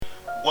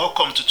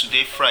Welcome to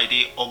today,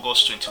 Friday,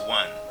 August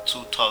 21,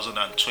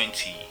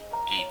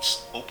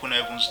 2028, Open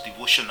Heavens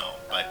Devotional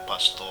by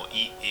Pastor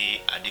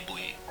E.A.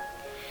 Adeboye.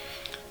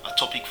 Our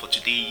topic for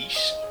today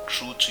is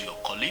True to Your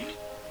Calling.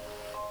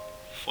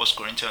 1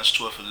 Corinthians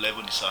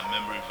 12:11 is our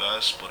memory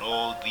verse, but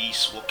all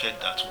these worketh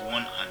that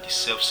one and the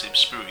self-same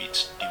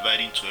Spirit,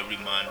 dividing to every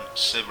man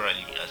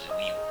severally as he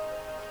will.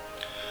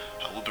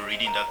 I will be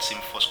reading that same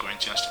 1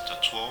 Corinthians chapter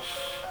 12,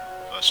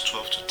 verse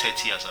 12 to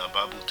 30 as our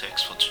Bible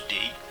text for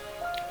today.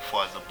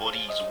 For as the body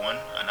is one,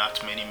 and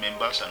hath many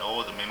members, and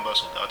all the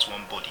members of that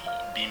one body,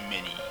 being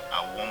many,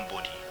 are one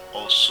body,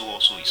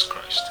 also is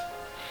Christ.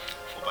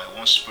 For by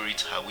one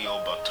Spirit are we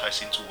all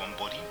baptized into one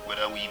body,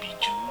 whether we be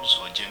Jews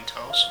or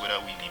Gentiles, whether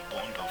we be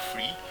bond or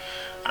free,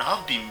 and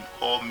have been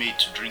all made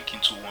to drink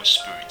into one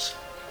Spirit.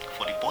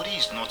 For the body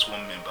is not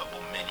one member,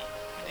 but many.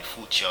 And the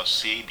foot shall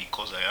say,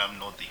 Because I am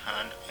not the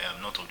hand, I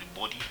am not of the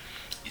body.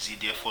 Is he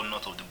therefore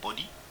not of the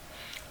body?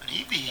 And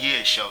if the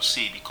ear shall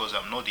say, Because I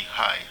am not the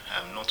eye,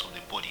 I am not of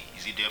the body,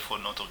 is it therefore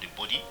not of the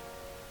body?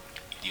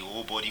 If the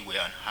whole body were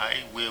an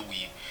eye, where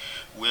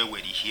were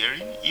the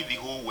hearing? If the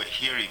whole were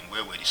hearing,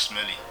 where were the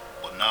smelling?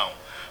 But now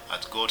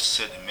hath God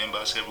set the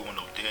members, every one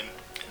of them,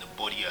 in the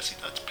body as it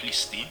hath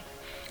pleased him.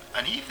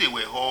 And if they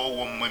were all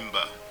one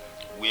member,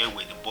 where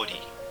were the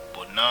body?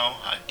 But now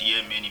are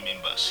there many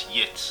members,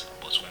 yet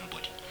but one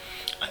body.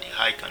 And the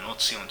eye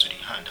cannot say unto the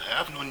hand, I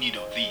have no need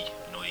of thee,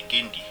 nor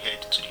again the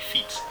head to the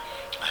feet,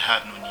 I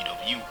have no need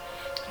of you.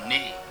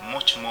 Nay,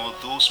 much more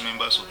those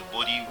members of the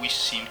body which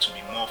seem to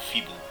be more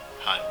feeble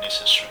are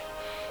necessary.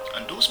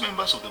 And those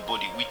members of the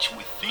body which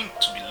we think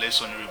to be less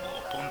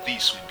honorable, upon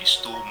these we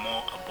bestow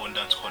more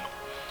abundant honor,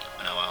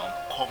 and our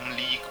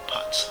uncomely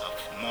parts have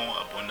more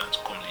abundant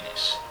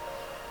comeliness.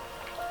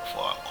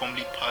 For our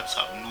comely parts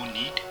have no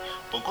need,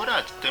 but God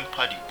hath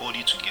tempered the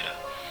body together,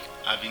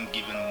 having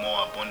given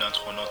more abundant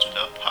honor to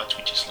that part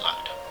which is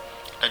lacked,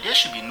 that there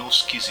should be no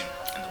schism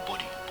in the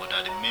body, but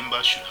that the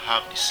members should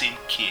have the same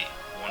care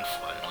one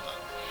for another.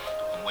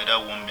 And whether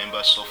one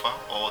member suffer,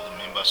 all the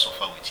members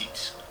suffer with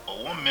it,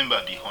 or one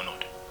member be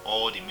honored,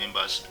 all the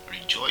members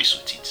rejoice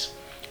with it.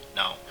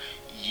 Now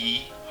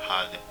ye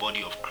are the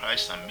body of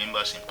Christ, and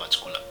members in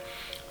particular.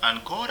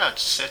 And God hath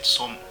set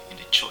some in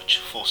the church: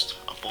 first,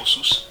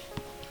 apostles;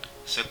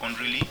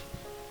 secondarily,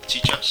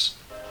 teachers;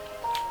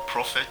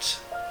 prophets;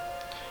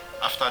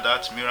 after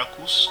that,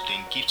 miracles;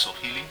 then gifts of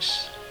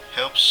healings,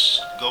 helps,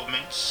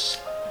 governments,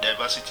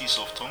 diversities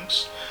of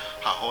tongues.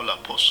 Are all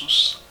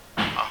apostles?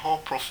 Are all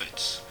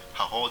prophets?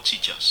 Are all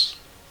teachers?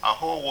 Are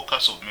all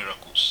workers of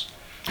miracles?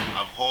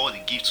 Have all the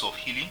gifts of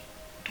healing?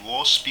 Do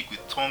all speak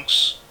with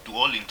tongues? Do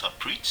all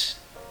interpret?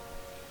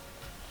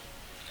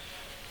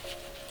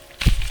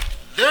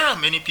 There are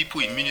many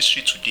people in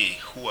ministry today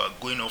who are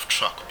going off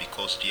track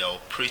because they are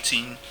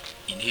operating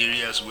in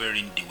areas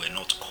wherein they were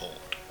not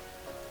called.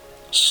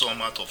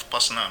 Some, out of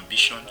personal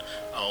ambition,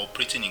 are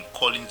operating in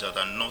callings that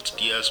are not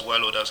theirs,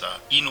 while others are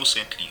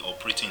innocently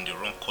operating in the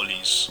wrong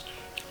callings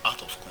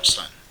out of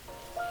concern.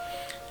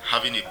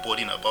 Having a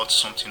burden about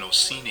something or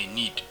seeing a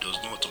need does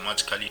not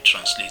automatically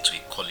translate to a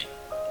calling.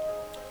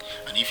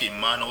 And if a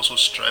man also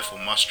strive for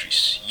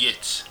masteries,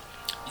 yet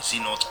is he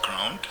not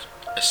crowned,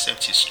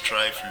 except he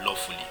strive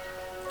lawfully?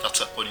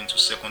 That's according to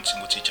 2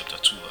 Timothy chapter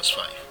 2 verse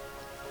 5.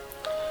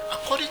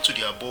 According to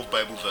the above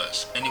Bible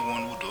verse,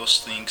 anyone who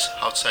does things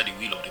outside the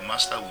will of the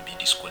master will be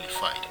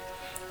disqualified.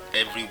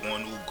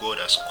 Everyone who God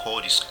has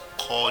called is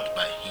called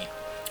by him.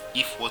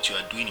 If what you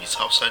are doing is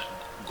outside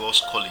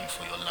God's calling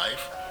for your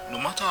life, no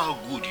matter how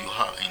good you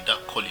are in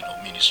that calling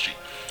or ministry,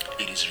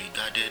 it is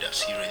regarded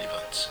as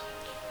irrelevant.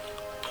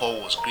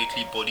 Paul was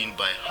greatly burdened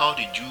by how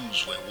the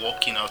Jews were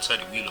walking outside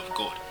the will of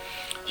God.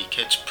 He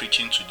kept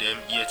preaching to them,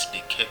 yet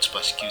they kept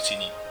persecuting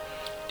him.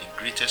 The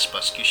greatest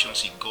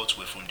persecutions he got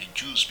were from the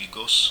Jews,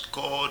 because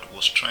God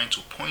was trying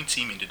to point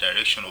him in the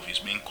direction of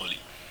his main calling,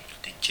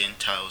 the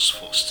Gentiles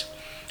first,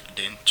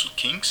 then to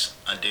kings,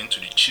 and then to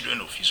the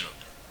children of Israel.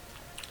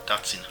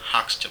 That's in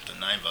Acts chapter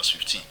 9 verse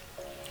 15.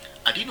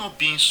 Had he not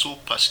been so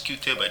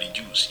persecuted by the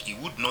Jews, he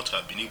would not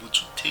have been able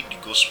to take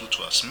the gospel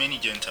to as many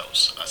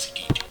Gentiles as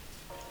he did.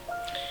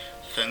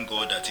 Thank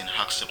God that in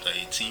Acts chapter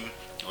 18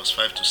 verse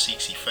 5 to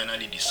 6, he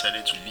finally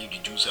decided to leave the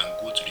Jews and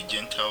go to the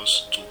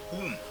Gentiles, to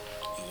whom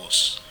he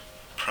was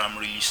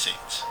primarily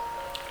sent.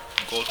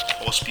 God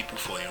calls people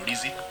for a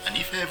reason, and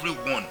if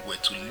everyone were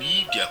to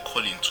leave their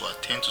calling to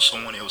attend to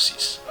someone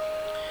else's,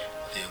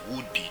 there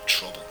would be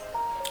trouble.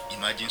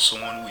 Imagine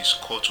someone who is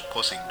called to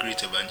cause a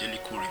great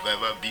evangelical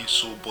revival being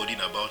so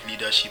burdened about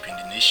leadership in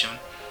the nation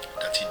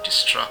that he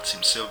distracts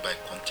himself by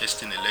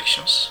contesting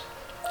elections.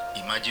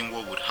 Imagine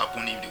what would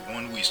happen if the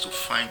one who is to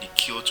find the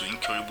cure to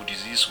incurable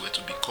disease were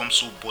to become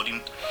so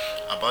burdened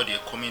about their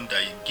coming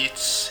that he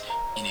gets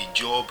in a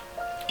job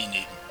in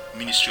a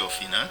ministry of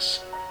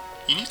finance.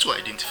 You need to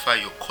identify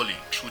your calling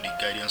through the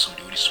guidance of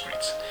the Holy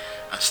Spirit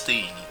and stay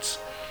in it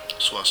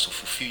so as to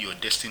fulfill your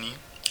destiny,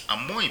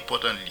 and more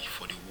importantly,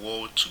 for the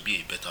world to be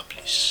a better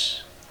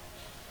place.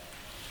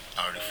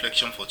 Our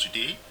reflection for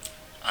today: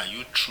 are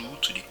you true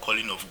to the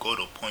calling of God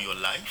upon your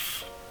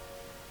life?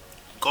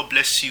 God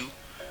bless you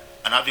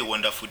and have a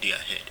wonderful day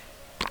ahead.